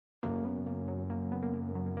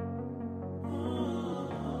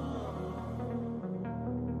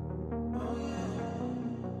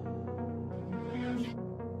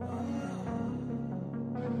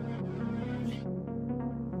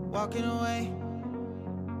walking away.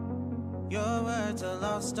 Your words are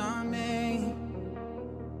lost on me.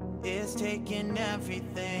 It's taking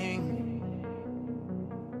everything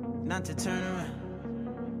not to turn around.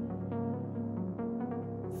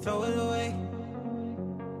 Throw it away.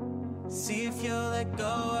 See if you'll let go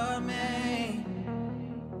of me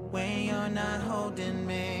when you're not holding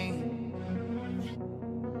me.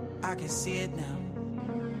 I can see it now.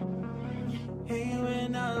 Hey,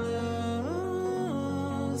 when I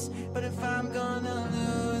lose, but if I'm gonna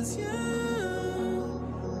lose you,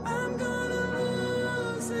 I'm gonna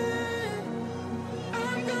lose it.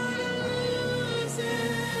 I'm gonna lose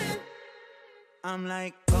it. I'm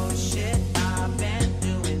like, oh shit, I've been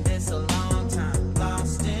doing this a long time.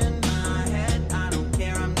 Lost in my head, I don't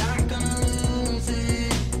care, I'm not gonna lose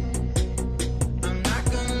it. I'm not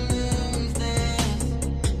gonna lose this.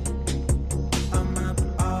 I'm up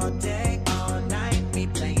all day, all night,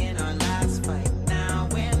 replaying our last fight. Now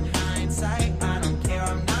in hindsight, I don't care,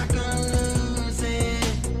 I'm not gonna lose it.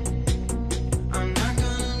 I'm not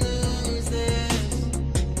gonna lose this.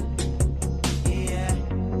 Yeah,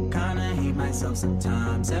 kinda hate myself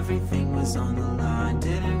sometimes. Everything was on the line.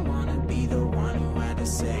 Didn't wanna be the one who had to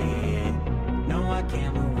say it. No, I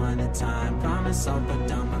can't move one at a time. Promise I'll put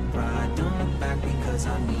down my pride. Don't look back because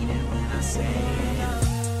I mean it when I say it.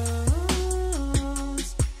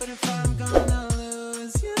 But if I'm gonna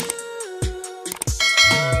lose you,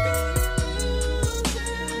 I'm gonna lose it.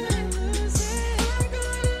 I'm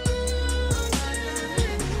gonna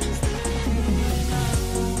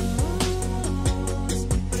lose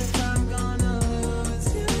it. But if I'm gonna lose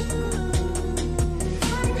you,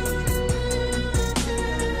 I'm gonna lose it.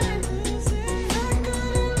 I'm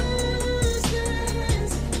gonna lose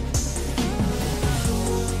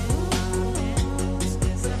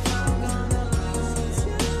this.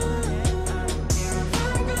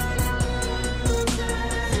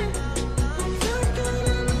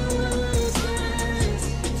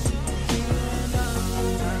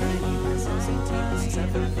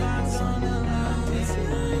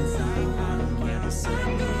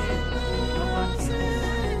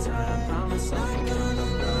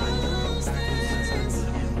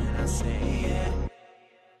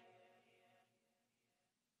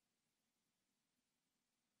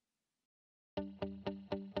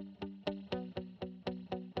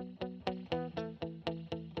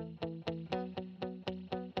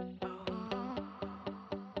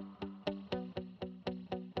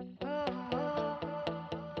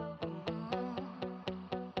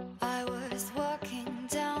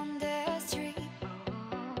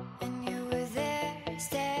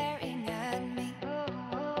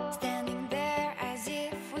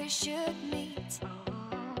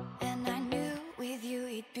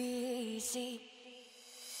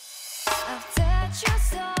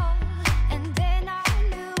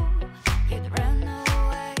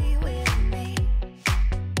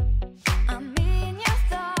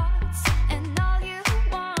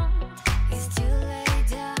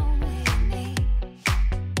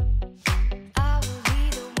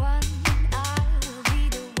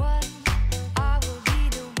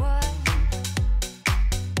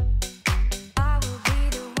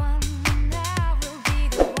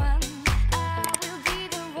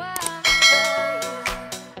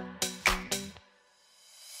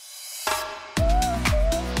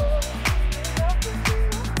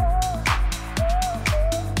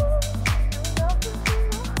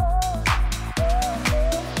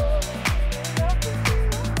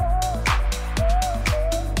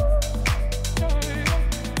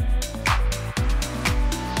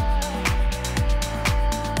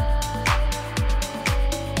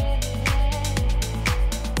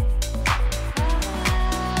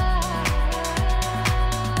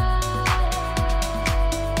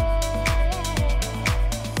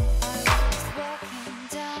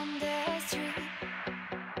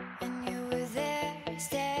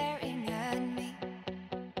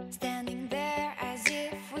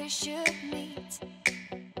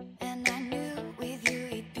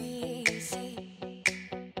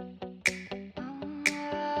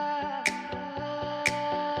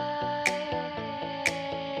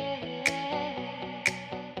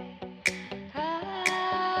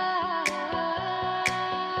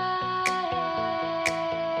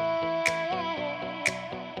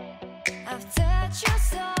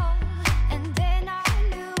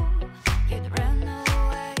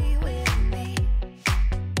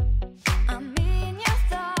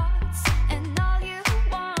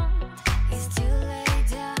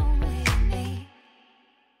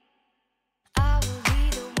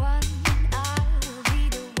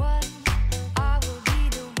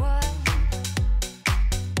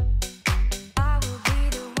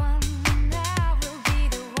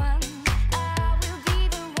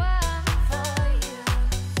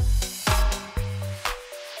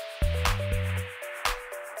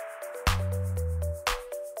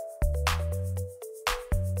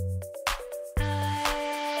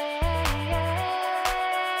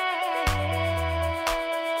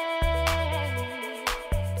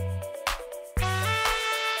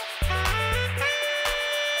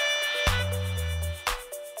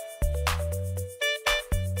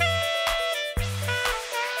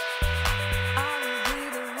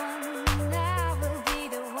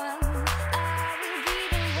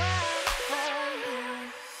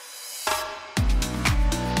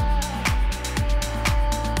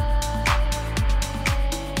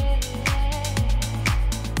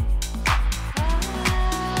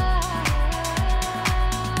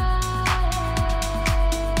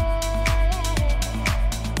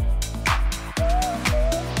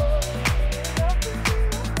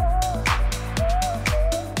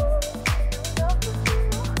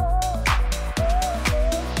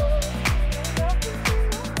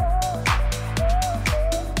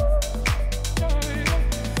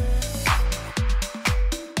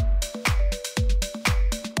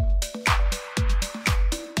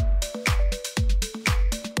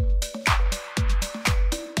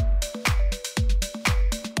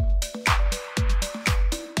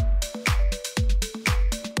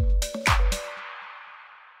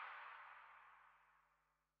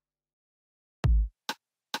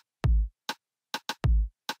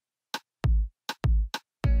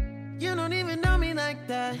 You don't even know me like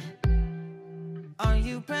that. Are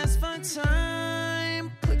you pressed for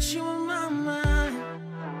time? Put you in my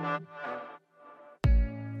mind.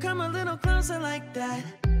 Come a little closer like that.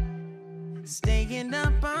 Staying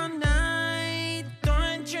up all night,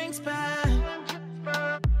 throwing drinks back.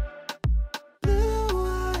 Blue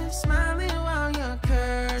eyes smiling while you're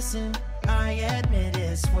cursing. I admit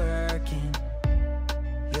it's working.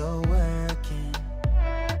 You're working.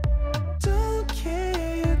 Don't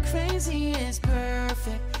care, you're crazy, it's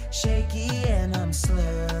perfect. Shaky and I'm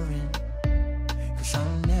slurring, 'cause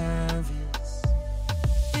I'm nervous.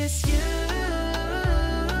 It's you.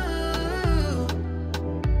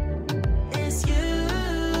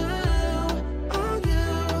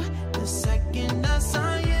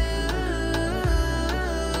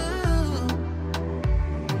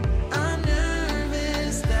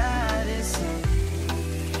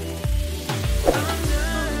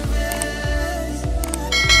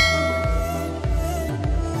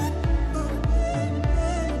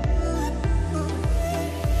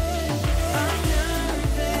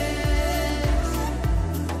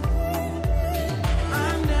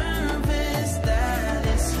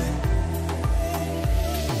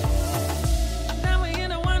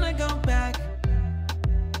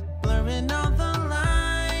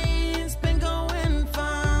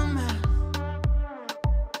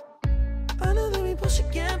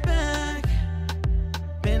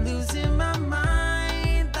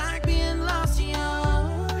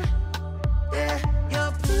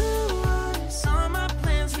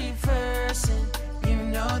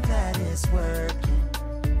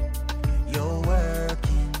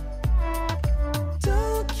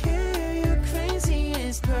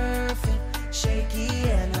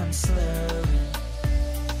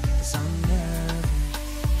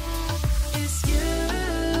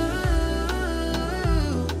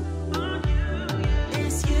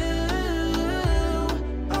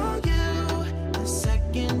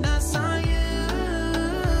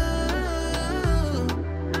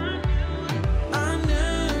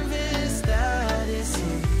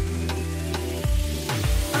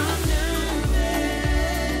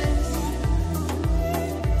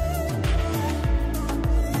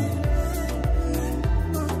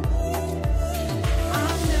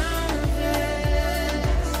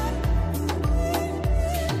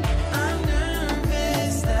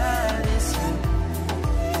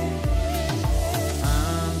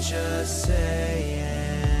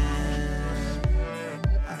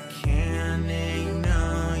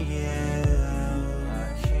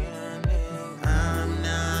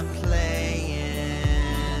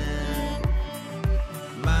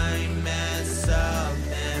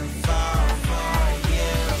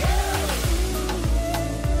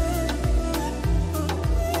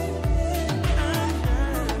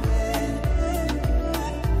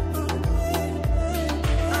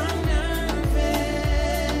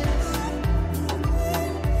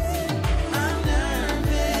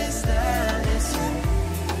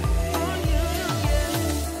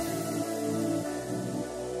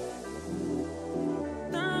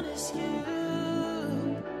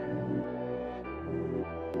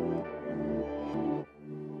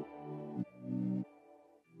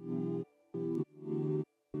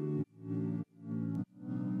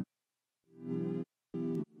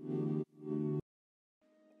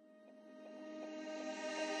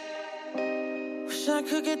 Wish I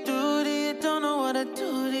could get through to you, don't know what to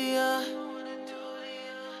do to you.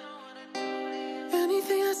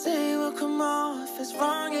 Anything I say will come off as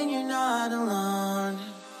wrong and you're not alone.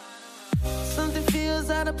 Something feels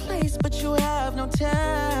out of place, but you have no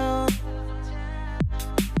tell.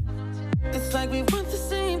 It's like we want the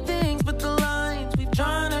same things, but the lines we've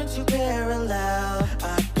drawn are too parallel.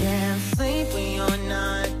 I can't sleep when you're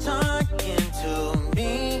not talking to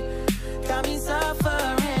me. Got me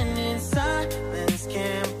suffering in silence,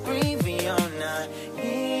 can't breathe when you're not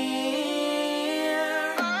here.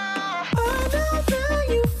 I know that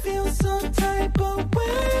you feel some type of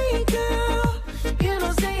way, girl. You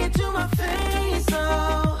don't say it to my face,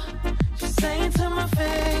 oh. Just say it to my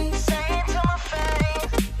face. Say it to my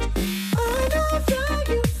face. I know that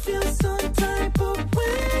you feel some type of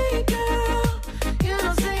way, girl. You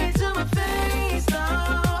don't say it to my face,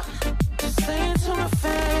 oh. Just say it to my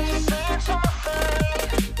face. Say it to my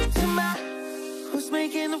face. To my, who's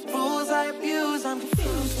making the rules I abuse? I'm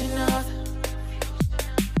confused enough.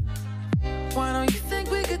 Why don't you think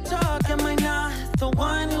we could talk? Am I not the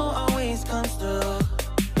one who always comes through?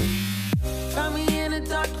 Got me in a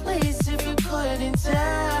dark place if you couldn't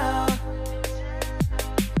tell.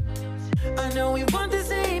 I know we want the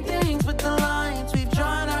same things, but the lines we've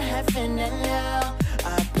drawn are heaven and hell.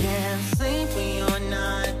 I can't sleep when you're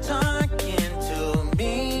not talking.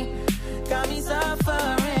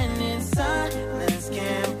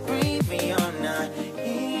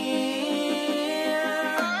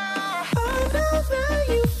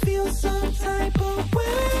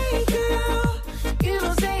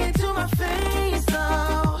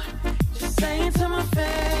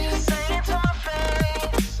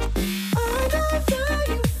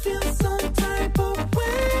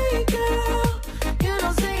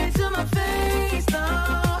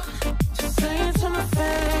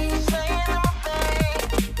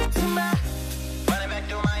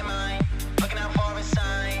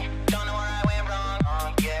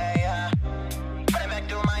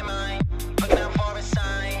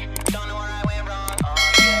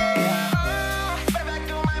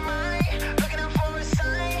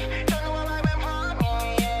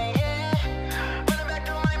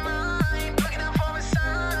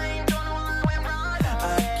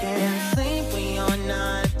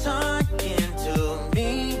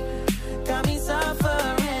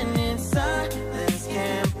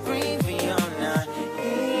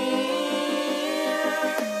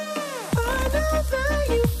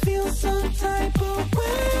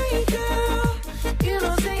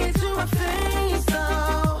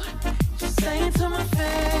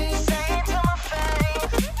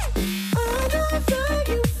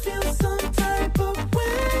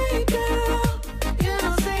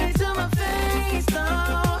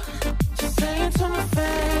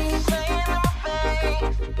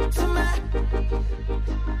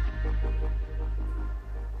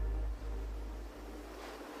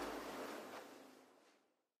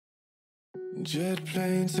 Jet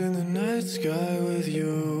planes in the night sky with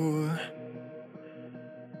you,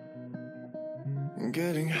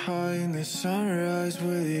 getting high in the sunrise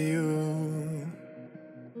with you,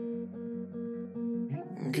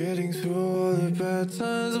 getting through all the bad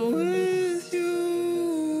times with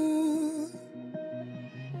you.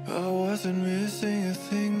 I wasn't missing a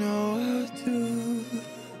thing, no I do.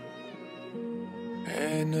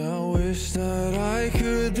 And I wish that I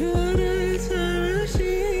could build a time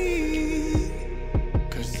machine,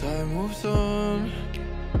 'cause time moves on,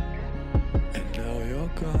 and now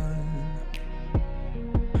you're gone.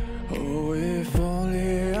 Oh, if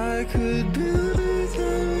only I could build a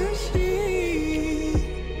time machine,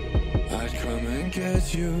 I'd come and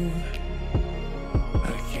get you.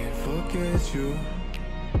 I can't forget you.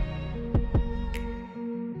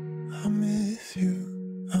 I miss you,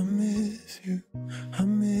 I miss you, I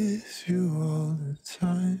miss you all the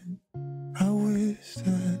time. I wish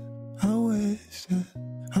that, I wish that,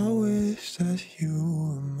 I wish that you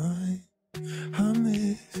were mine. I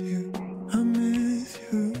miss you, I miss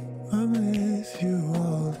you, I miss you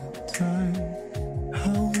all the time.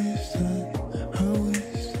 I wish that, I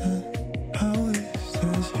wish that, I wish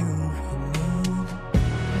that you were mine.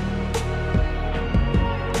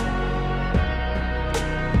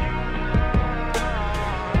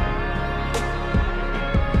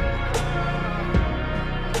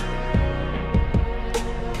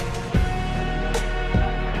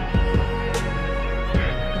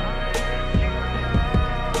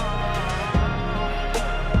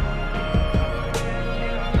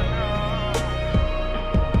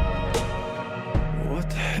 What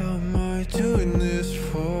the hell am I doing this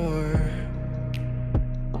for?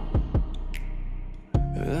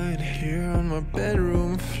 Lying here on my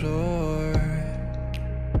bedroom floor,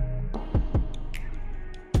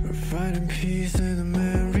 finding peace in the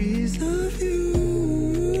memories of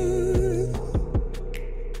you.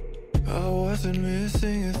 I wasn't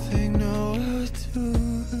missing a thing, no I do.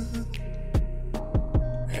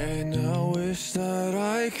 And I wish that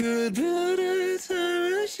I could build a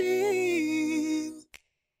time machine,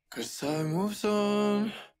 'cause time moves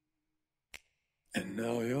on, and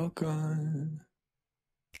now you're gone.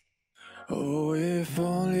 Oh, if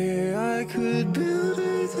only I could build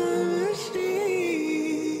a time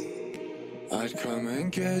machine, I'd come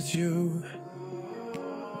and get you.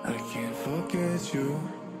 I can't forget you.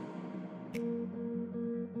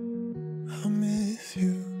 I miss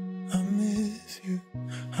you, I miss you,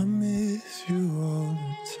 I miss you all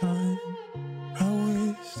the time. I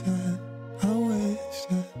wish that, I wish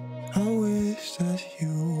that, I wish that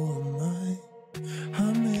you were mine. I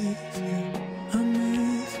miss you, I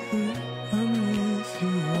miss you, I miss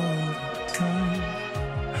you all the time.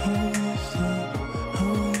 I wish that, I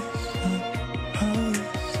wish that, I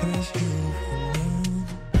wish that you were mine.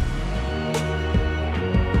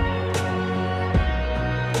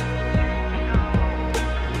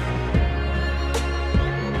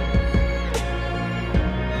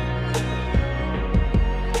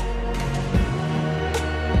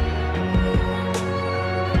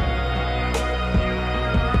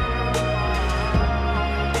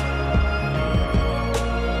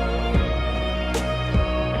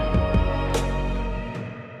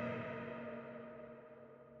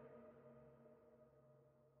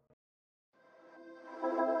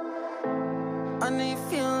 I know you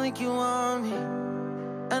feel like you want me,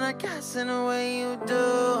 and I guess in a way you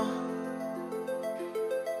do.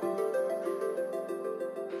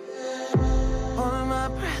 Holding my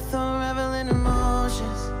breath, unraveling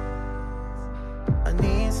emotions. I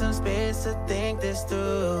need some space to think this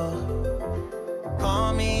through.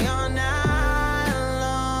 Call me all night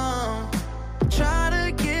long. Try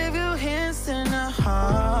to give you hints and a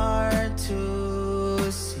hard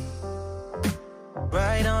to see.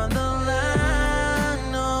 Right on the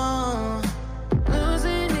line, no.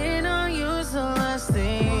 Losing it on you's the last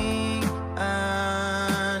thing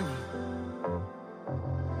I need.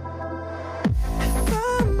 If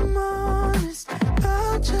I'm honest,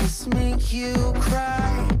 I'll just make you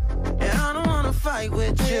cry. And I don't wanna fight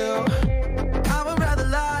with you, I would rather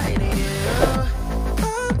lie to you.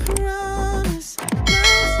 I promise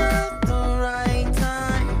now's not the right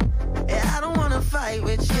time. Yeah, I don't wanna fight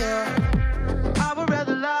with you, I would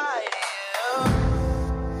rather lie to you.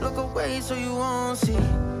 Look away so you won't see,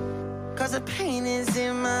 'cause the pain is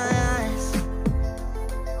in my eyes.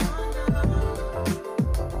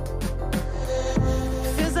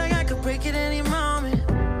 Feels like I could break it any moment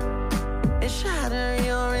and shatter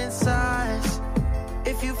your insides.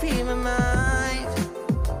 If you feel my mind,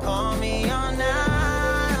 call me all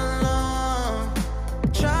night long.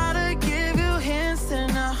 Try to give you hints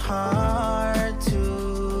and a hard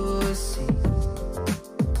to see.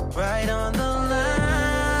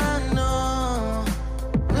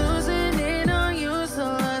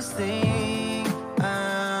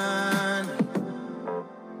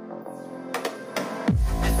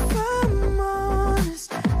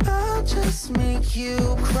 just make you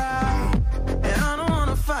cry. And I don't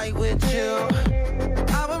wanna fight with you.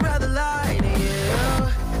 I would rather lie to you.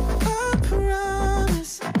 I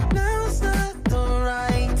promise now's not the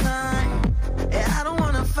right time. And I don't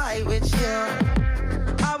wanna fight with you.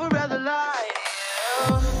 I would rather lie to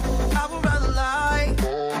you. I would rather lie.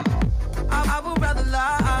 I would rather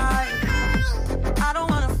lie. I don't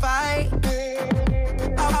wanna fight.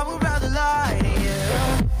 I would rather lie to you.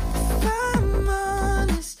 If I'm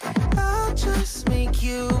honest, I'll just make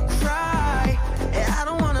you cry. And I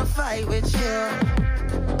don't wanna fight with you.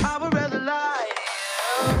 I would rather lie to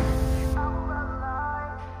you.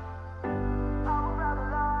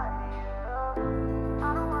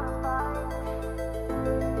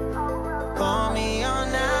 Call me all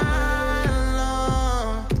night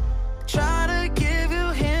long. Try to give you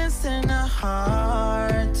hints and a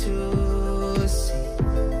hard to see.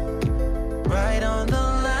 Right on the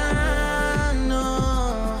line,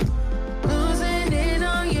 no. Losing it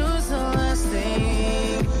on you's the last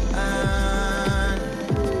thing I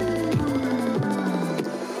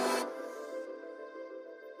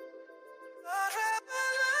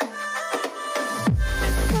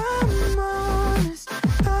If I'm honest,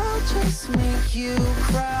 I'll just make you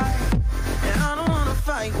cry. And I don't wanna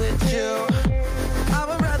fight with you. I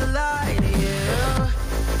would rather lie to you.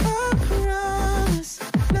 I promise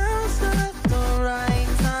now's not the right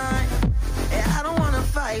time. And I don't wanna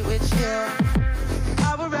fight with you.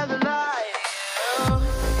 I would rather lie to you.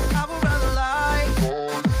 I would rather lie.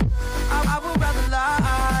 I would rather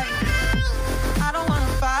lie. I don't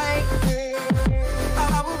wanna fight.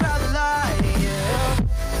 I would rather lie to you.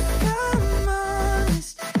 I'm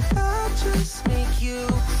honest, I'll just make you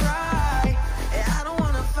cry. And I don't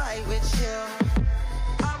wanna fight with you.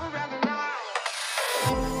 I would rather lie.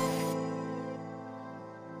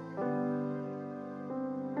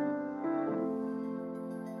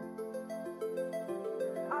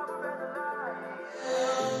 I would rather lie.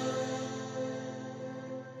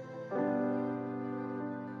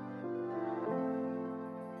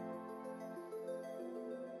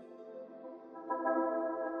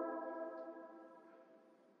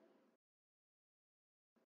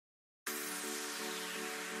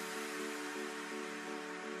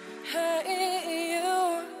 Hey,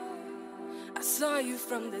 you, I saw you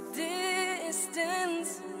from the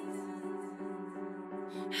distance.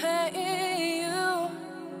 Hey, you,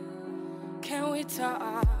 can we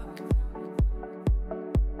talk?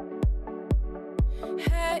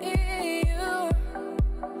 Hey, you,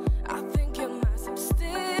 I think you're my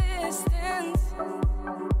subsistence.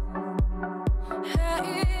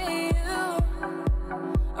 Hey, you,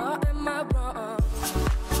 or am I wrong?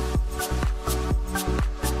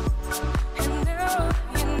 And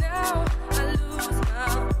now, I lose my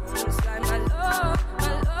own slide. My love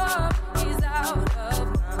is out of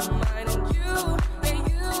my mind. And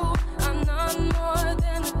you, I'm not more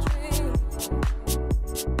than a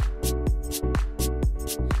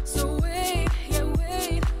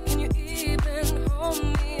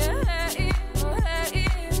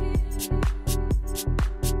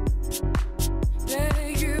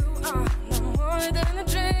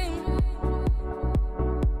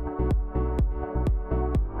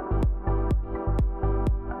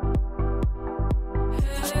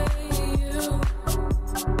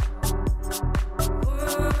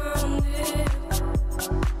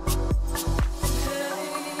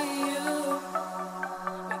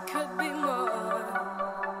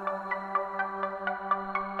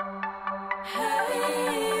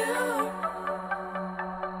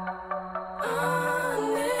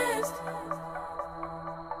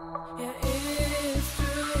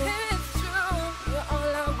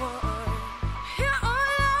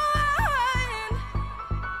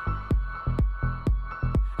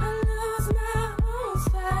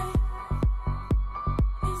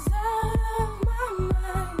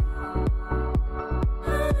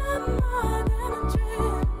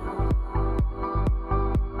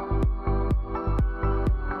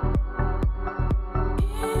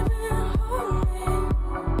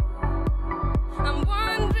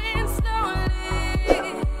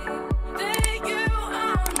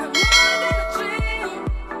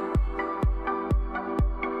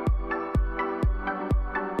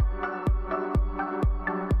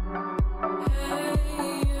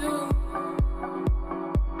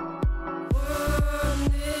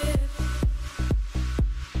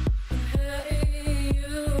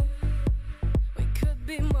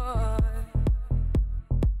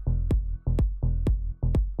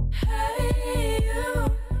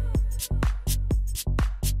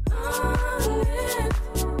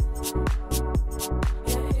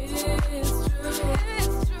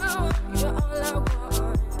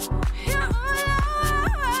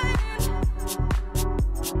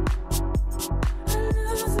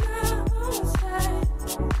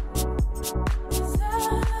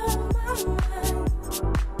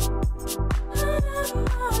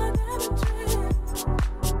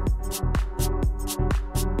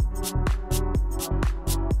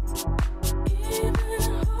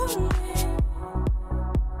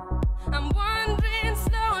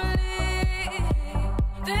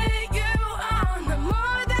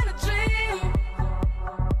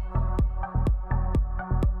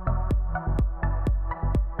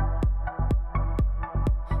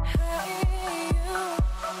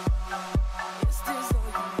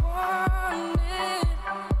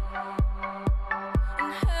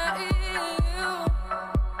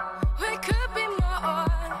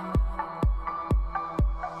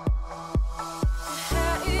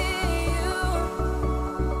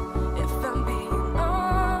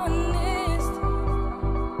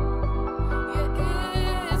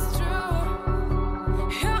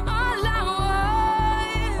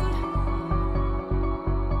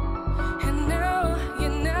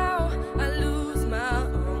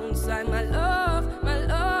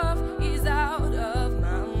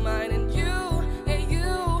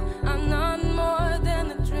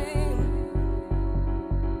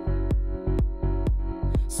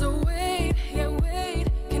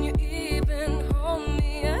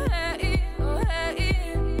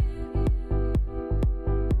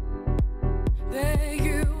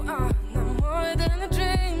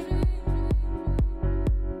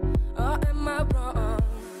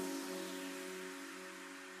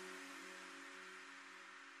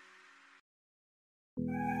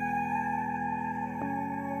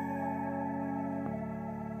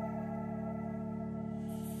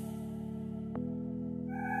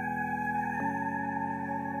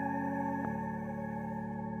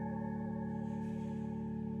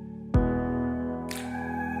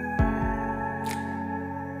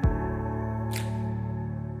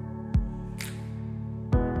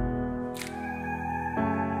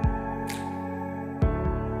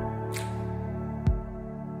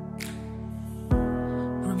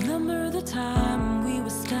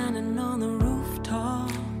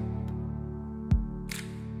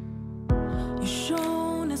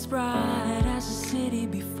city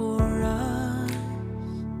before us.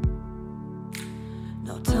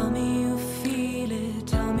 Now tell me you feel it,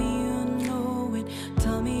 tell me you know it,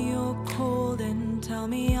 tell me you're cold and tell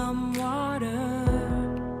me I'm water,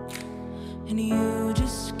 and you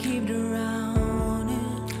just keep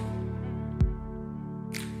drowning.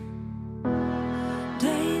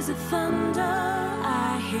 Days of thunder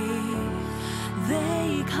I hear,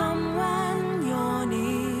 they come when you're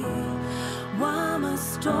near. Why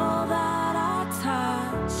must all that I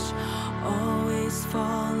touch always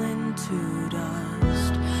fall into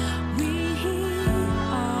dust? We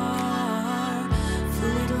are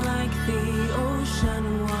fluid like the ocean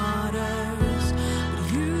waters, but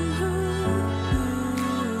you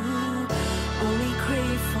only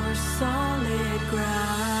crave for solid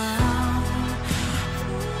ground.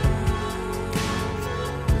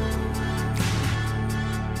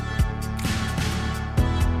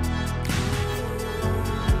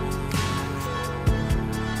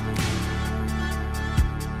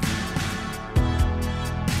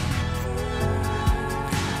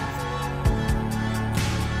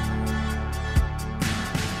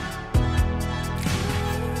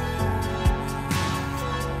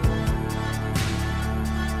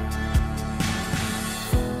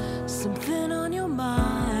 Something on your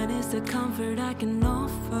mind is the comfort I can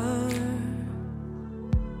offer.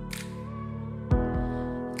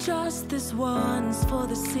 Just this once for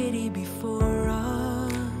the city before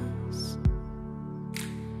us.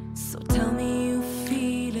 So tell me you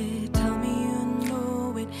feel it, tell me you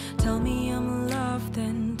know it, tell me I'm loved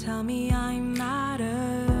and tell me I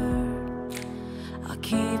matter. I'll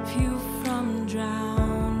keep you from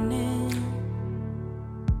drowning.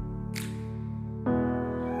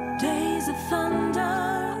 Days of thunder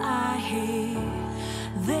I hear,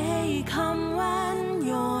 they come when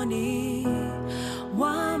you're near.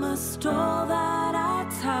 Why must all that I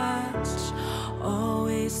touch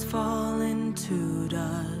always fall into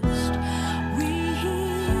dust? We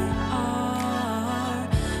are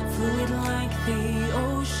fluid like the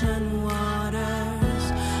ocean waters,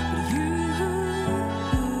 but you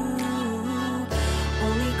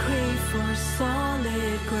only crave for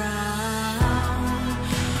solid ground.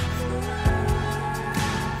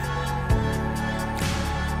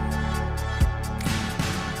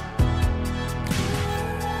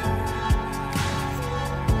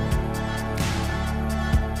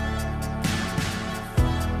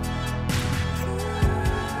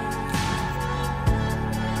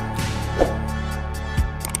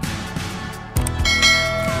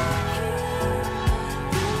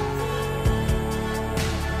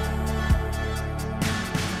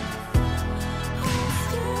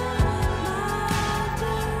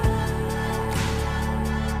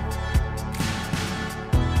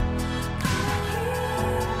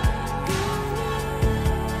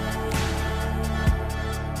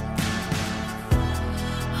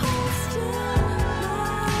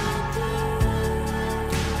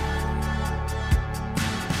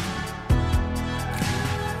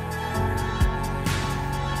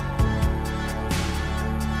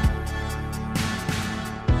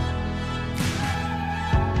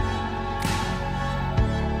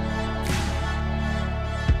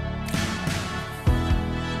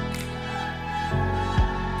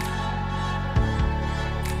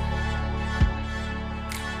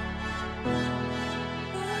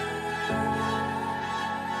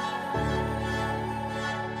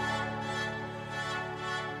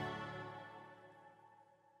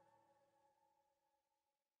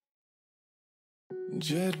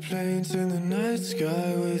 Jet planes in the night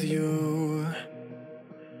sky with you,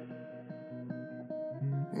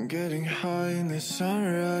 getting high in the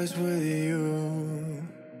sunrise with you,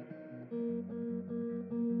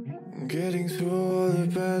 getting through all the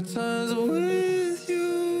bad times with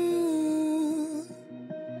you.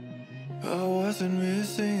 I wasn't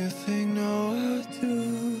missing a thing, no I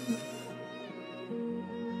do.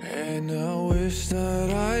 And I wish that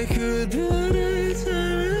I could build a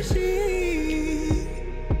time machine,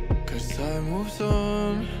 'cause time moves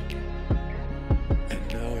on, and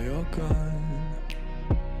now you're gone.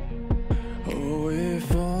 Oh, if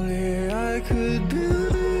only I could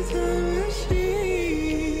build a time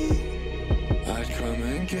machine, I'd come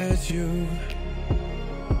and get you.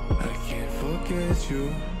 I can't forget you.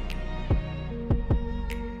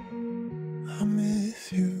 I miss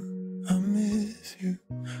you, I miss you,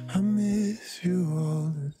 I miss you all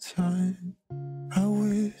the time. I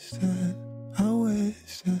wish that, I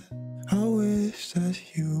wish that, I wish that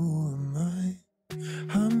you were mine.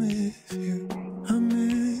 I miss you, I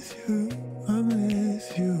miss you, I miss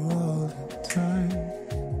you all the time.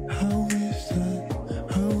 I wish that,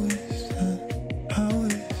 I wish that, I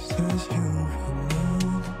wish that you were mine.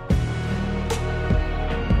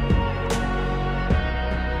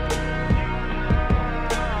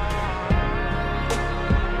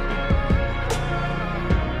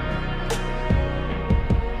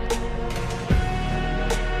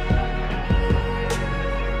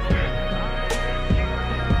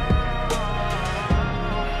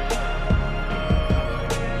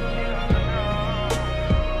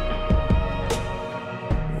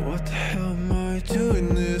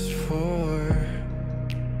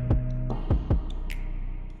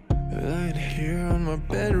 my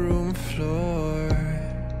bedroom floor,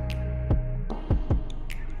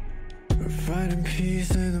 finding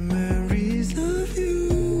peace in the memories of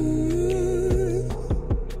you.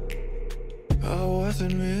 I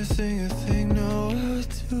wasn't missing a thing, no, I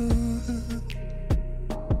do.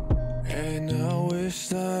 And I wish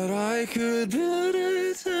that I could build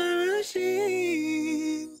a time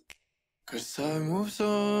machine, 'cause time moves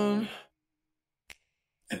on,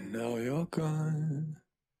 and now you're gone.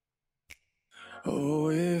 Oh,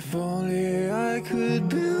 if only I could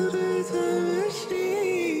build a time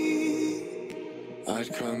machine,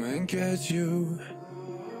 I'd come and get you.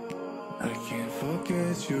 I can't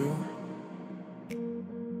forget you.